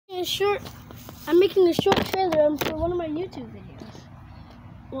a short trailer for one of my YouTube videos.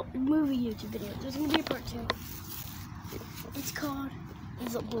 Well, movie YouTube video. There's gonna be a part 2. It's called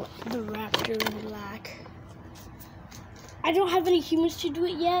the Raptor in Black. I don't have any humans to do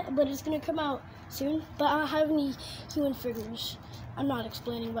it yet, but it's gonna come out soon. But I don't have any human figures. I'm not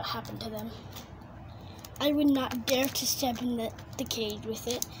explaining what happened to them. I would not dare to step in the cage with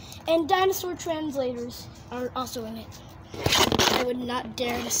it. And dinosaur translators are also in it. I would not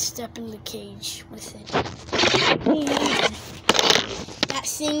dare to step in the cage with it. That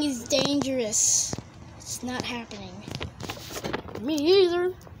thing is dangerous. It's not happening. Me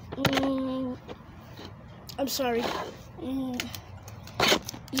either. I'm sorry. You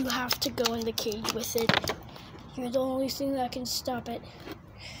have to go in the cage with it. You're the only thing that can stop it.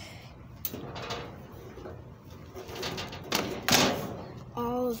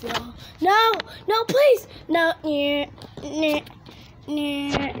 All of y'all. No! No, please! No.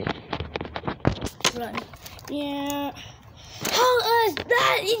 Run. Yeah. Hold us!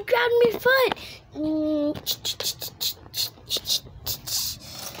 That! He grabbed me foot!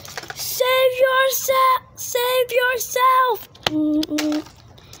 Save yourself! Save yourself!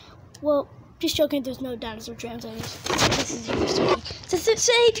 Well, just joking, there's no dinosaur translators. This is your story.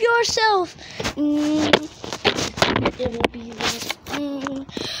 Save yourself! It will be this.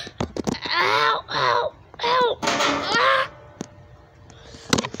 Ow! Ow! Ow! Ah!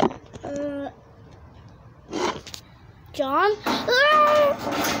 John? Ah!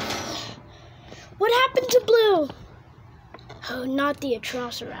 What happened to Blue? Oh, not the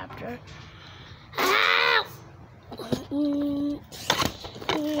Atrociraptor. Ow!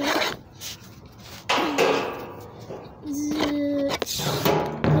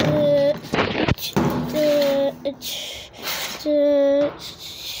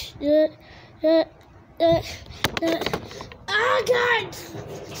 Oh, God!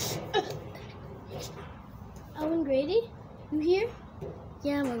 Owen Grady? You here?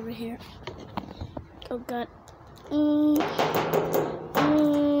 Yeah, I'm over here. Oh, God.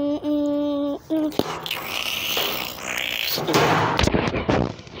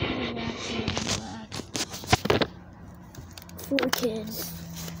 For kids.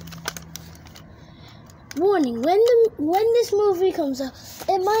 Warning, when this movie comes out,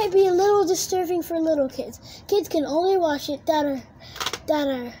 it might be a little disturbing for little kids. Kids can only watch it that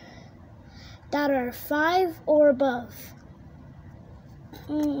are 5 or above.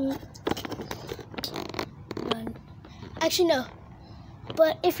 Actually, no.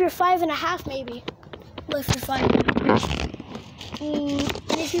 But if you're 5.5, maybe. Well, if you're 5.5.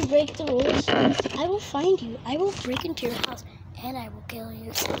 And if you break the rules, I will find you. I will break into your house and I will kill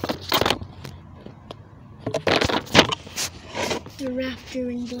you. The Raptor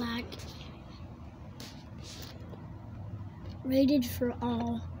in Black. Rated for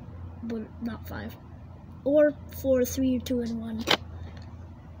all, but not 5. Or for 3, 2, and 1.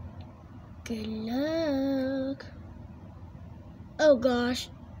 Good luck. Oh gosh.